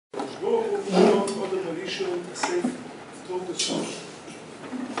Baruch Hu Shalom Odom Harishon, a sefer told the story.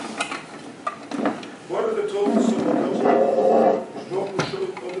 What are the told the story of Baruch Hu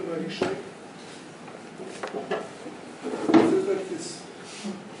Shalom Odom Harishon? It says like this.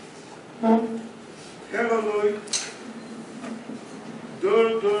 Heraloi, Dor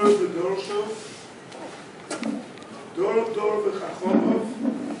Dor V'Dorshov, Dor Dor V'Chachomov,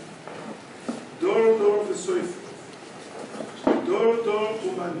 Dor Dor V'Soifov, Dor Dor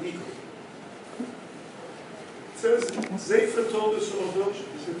U'Manhiko. It says, Sefer Toldos Odom,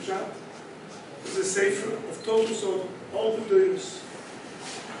 is a sefer of Toldos Odom, all the doors.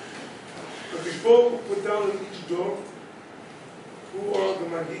 But before we put down in each door, who are the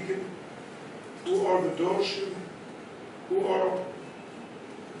Manhigim, who are the Dorshim, who are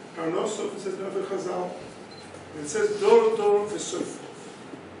Parnosov, it says Never Chazal. And it says Dor Dor V'Soifov.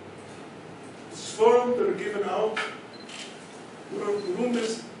 The Sforim that are given out were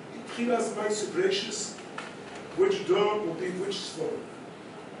rumors, Chilas Ma'aseh Bereishis, which door will be which Sforim.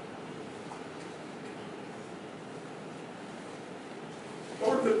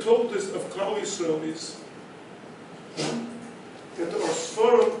 Or the Toldos of Klal Yisrael is that there are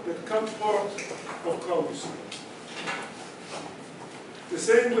Sforim that come part of Klal Yisrael. The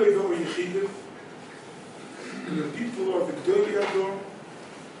same way there are Yechidim, and the people are the Gdolei Hador,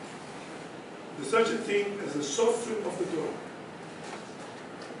 there's such a thing as the Sofrim of the door.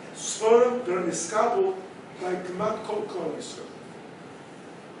 Sforim, they're niskabel by K'mat Kol Klal Yisrael.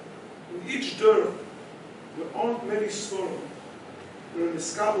 In each door, there aren't many Sforim. They're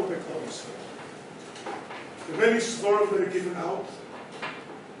niskabel by Klal Yisrael. There are many Sforim that are given out,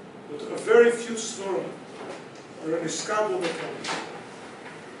 but there are very few Sforim that are niskabel by Klal Yisrael.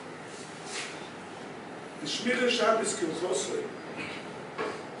 The Shermiras Shabbos K'Hilchasa,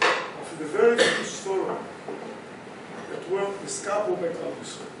 for the very few Sforim that were niskabel by Klal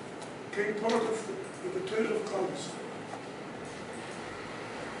Yisrael, became part of the Torah of Klal Yisrael.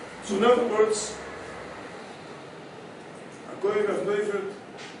 So in other words, HaRav Neuwirth,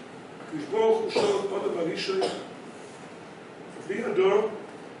 Baruch Hu Shalom Odom Harishon, being a door,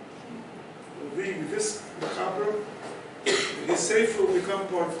 will be with this mechaber, and his sefer will become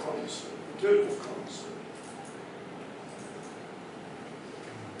part of Klal Yisrael, the Torah of Klal Yisrael.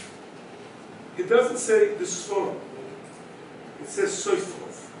 It doesn't say the Sforim, it says Soifov.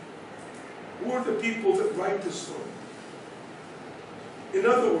 Who are the people that write this Sforim? In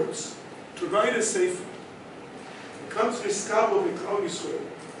other words, to write a sefer, it comes to Niskabel in Klal Yisrael,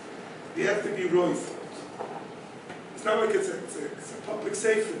 you have to be roy for it. It's not like it's a public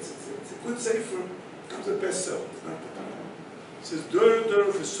sefer, it's a good sefer, it becomes a bestseller. It's not the time. It says Dor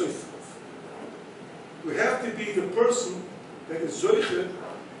Dor V'Soifov. You have to be the person that is zoiche,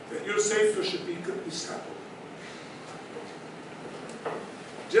 that your sefer should be Niskabel.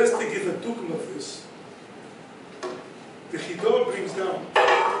 Just to give a dugma of this, the Chidor brings down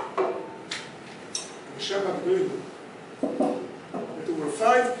Yeshivat Lomdei that there were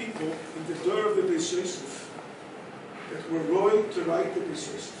 5 people in the door of the Beis Yosef that were going to write the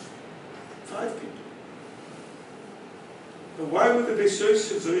Beis Yosef. 5 people. But why would the Beis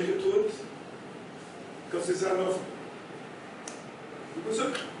Yosef zoiche to it? Because it's an offer. Because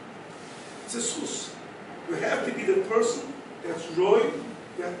it's a schus. You have to be the person that's roy,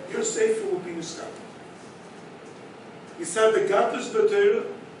 that your sefer will be niskabel. He said the Gatos Torah, there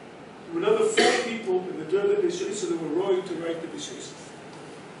were another 4 people in the Torah of Beis Yosef that were roy to write the Beis Yosef.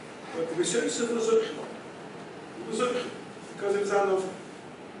 But the Beis Yosef was zoiche. It was zoiche because it was an offer.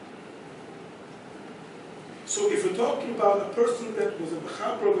 So if we're talking about a person that was a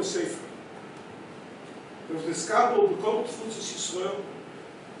mechaber of a sefer, there was niskabel b'kol tfutzos Yisrael,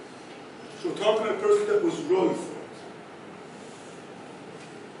 so we're talking about a person that was roy for it.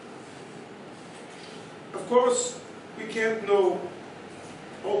 Of course, we can't know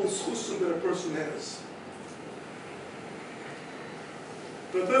all the schusim that a person has.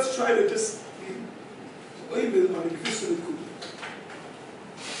 But let's try to just be oimid on the gvisa nekuda.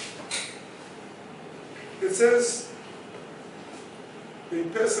 It says in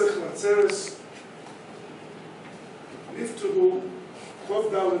Pesach Matzeres Niftaru Chov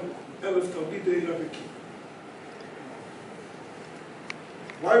Dalet Elef Talmidei Rabbi Akiva.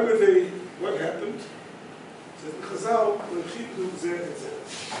 Why were they? What happened? Says the Chazal, L'chibdu Zeh et Zeh.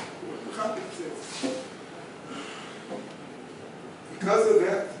 Because of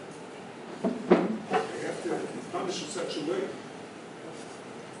that, they have to be punished in such a way.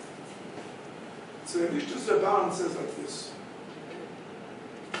 So the Mishnah Zaban says like this.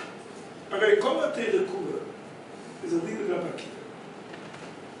 Aray kol ha'teireh kula is a leader of Rabbi Akiva.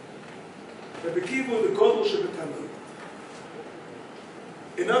 Rabbi Akiva was the Godel Shebetanoi.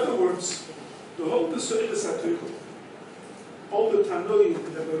 In other words, the whole Yeshivat Yad Aharon, all the Tanoim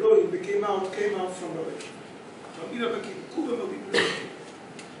and the Baroim that came out from Rabbi.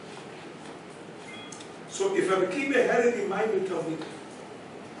 So if Rabbi Kiva had it in mind with Talmud,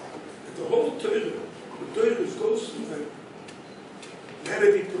 that the whole Torah, the Torah goes through them, it had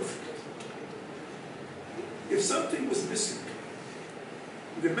to be perfect. If something was missing,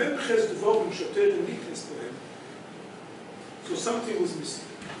 the Memches Devorim Shater Niknes to him, so something was missing.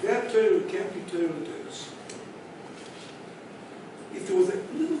 That Torah can't be Torah Torahs. If there was a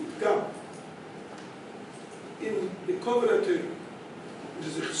little gap in the Kovra Torah, which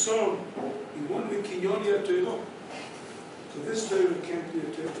is a chesron in one way kinyonia Torah, so this Torah can't be a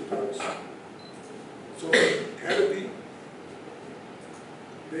Torah Torahs. So it had to be,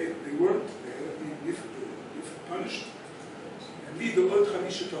 they weren't, they had to be punished. And we, the old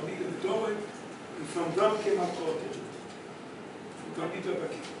Chamisha Talmid and the Dorim, and from them came out Torah.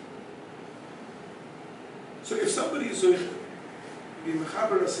 So if somebody is Zoicher, be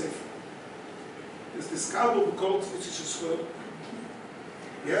mechaber a sefer, there's this kabel called which is a shloshim,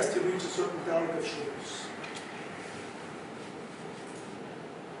 he has to reach a certain dark of shloshim.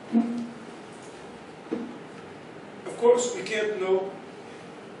 Of course, we can't know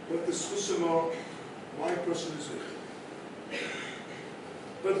what the shloshim are, why a person is Zoicher.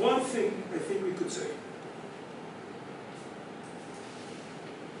 But one thing I think we could say,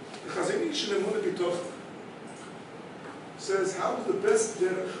 the Chazon Ish in Emunah B'Tocha says, how is the best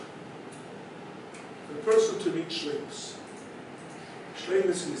derech for a person to reach shleimus?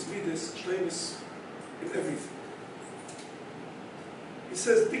 Shleimus in his midas, shleimus in everything. He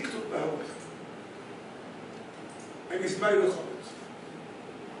says, diktut b'halach. And he's ma'ir l'cholot.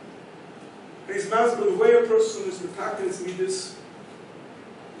 And he's mazbel, the way a person is metak in his midas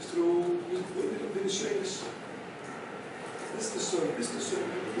is through the shleimus. This is the soul, he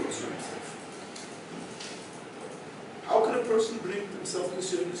works on himself. How can a person bring himself to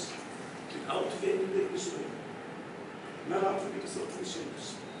service without gaining the Yeshaya? Not out to bring himself to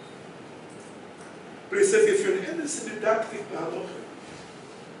service. But he says, if you're an innocent didactic b'halacha,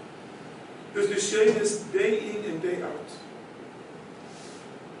 there's Yeshayas day in and day out.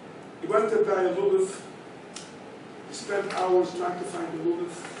 He went to buy a lulav, he spent hours trying to find the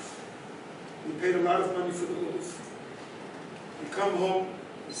lulav, he paid a lot of money for the lulav. You come home,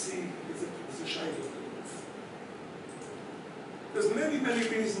 you see, it's a shayla. There's many, many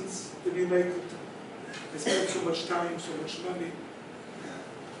reasons to be make it. They spend so much time, so much money.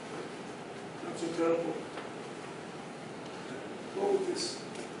 Not so terrible. Go with this.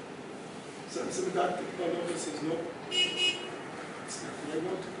 Some didactic Balaga says, no, it's not what I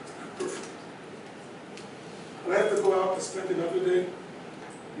want. It's not perfect. I have to go out and spend another day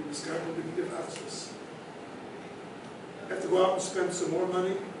in this kind of limited access. I have to go out and spend some more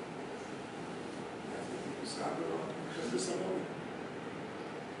money.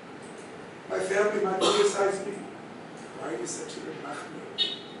 My family might criticize me. Why is such a mechaber? I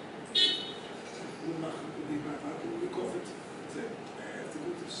have to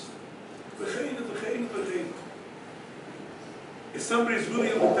do this. If somebody is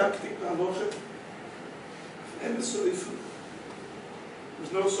really on tactic, there's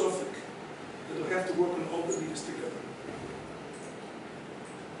no sofik. They'll have to work on all the leaders together.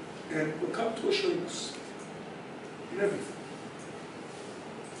 And we'll come to a shleimus in everything.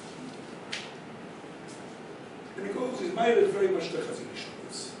 And he goes, he's made it very much to Chazon Ish.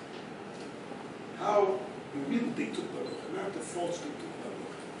 How the real diktut baruch, not the false diktut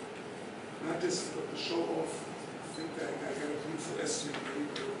baruch. Not this for the show off. I think that I got a beautiful essay, I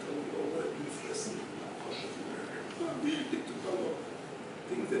need to tell you all what a beautiful essay. No, real diktut baruch.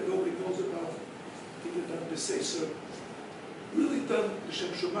 Things that nobody knows about. Things that the sefer. Really done the Shem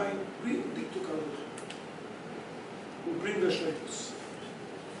Shomayim, real diktut baruch. Will bring the shleimus.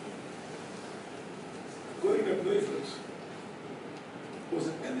 Going up Neuwirth was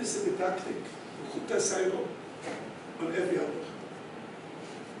an emissary tactic on every hour.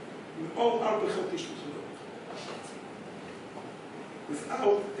 In all Arba Chaltish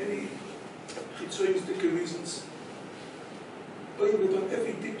without any chitzonistic reasons, going on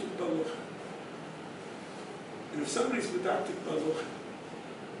every diktut baruch. And if somebody is medactic baruch,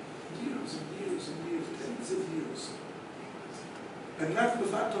 years and years and years, tens of years, and not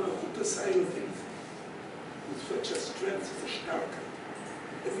mevat on a chuta sayil of anything, with such a strength, such a stark,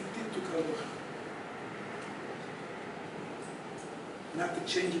 everything to Kalbach. Not to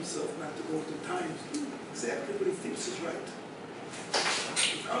change himself, not to go with the times, do exactly what he thinks is right.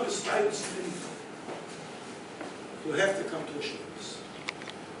 Without his guidance in anything. He'll have to come to a shleimus.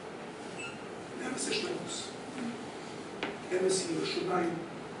 Never say shleimus. emes in Yerushalayim,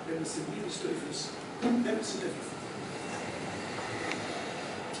 emes in EDITORIAL, emes in everything.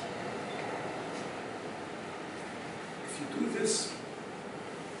 If you do this,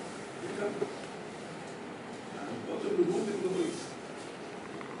 you can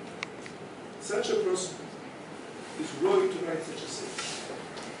such a person is right to write such a sefer.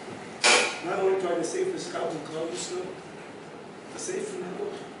 Not only to write a sefer scout and clothes, a sefer in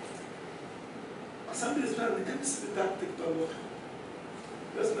halacha. Somebody is not an emes didactic to halacha.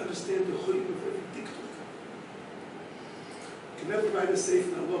 Doesn't understand the chuyim of every diktuk. You can never write a sefer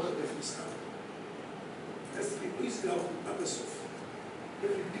in halacha every scout. It has to be uizgal and abasov.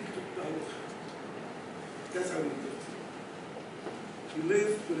 Every diktuk to halacha. That's how we live. You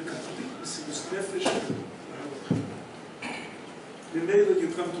live with a complete mesirus nefesh to halacha. You know that you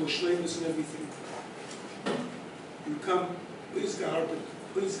come to a shleimus and everything. You come uizgal and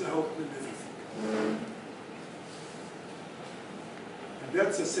everything. And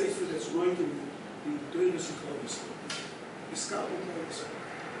that's a sefer that's right in the Doimus and Klaus. Iskal and Klaus.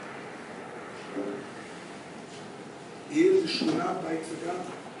 Here the Shuna Bayit Vegan.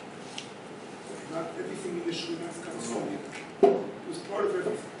 Not everything in the Shuna comes from here. It was part of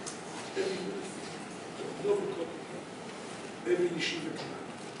everything. Every Yeshivat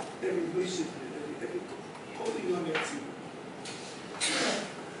Lomdei, every Moisid, every holy young Yatzim.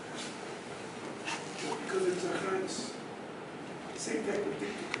 Because it's a chayes. Same type of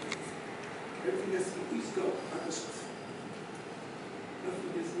thing. Everything has to be please go, Akasov.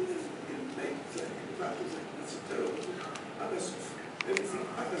 Nothing is needed in make, in battles, that's a terrible thing. Akasov. Everything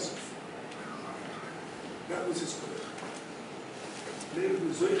Akasov. That was his prayer. They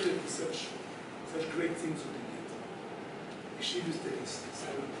were such great things with the Yid. Yeshivas days,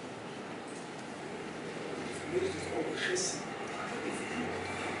 amazed with all the hesped.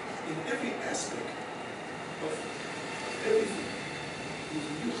 In every aspect of everything, was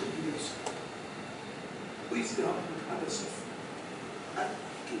a yuchad b'yosef. Please God with Adasov. And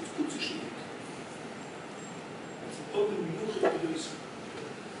it's good to see it. It's an open yuchad b'yosef.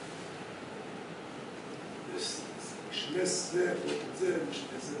 This shnes zeh, zeh,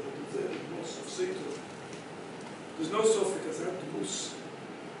 shnes zeh, most of sefer. There's no sofik as that the mus.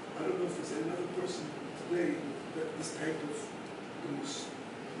 I don't know if there's another person today that this type of the mus.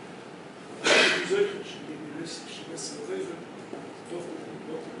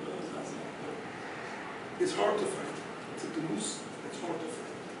 It's hard to find. It's a demus, it's hard to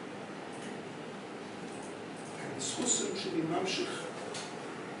find. And the shloshim should be mamshich,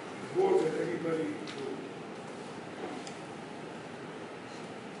 more that everybody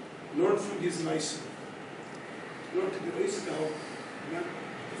will learn from his meisim. Learn to be oizgal, not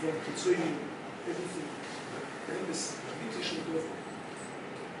from concerning everything. And this political government.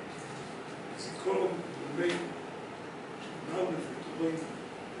 Column the main mountain to learn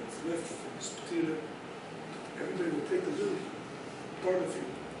that's left from this particular. Everybody will take a little part of it.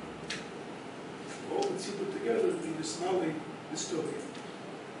 All the two put together will be this Mali, this story.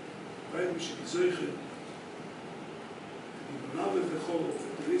 Right? We should be Zoiche. The Mali the whole of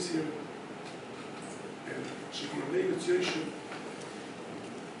the here, and it should be a negotiation.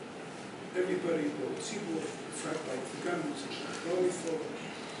 Everybody will see what the fact by the gun was going for.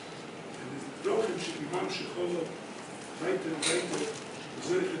 Brochen should be mamshich holo, weiter,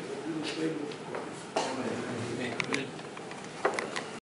 Zeuchet, a little stable.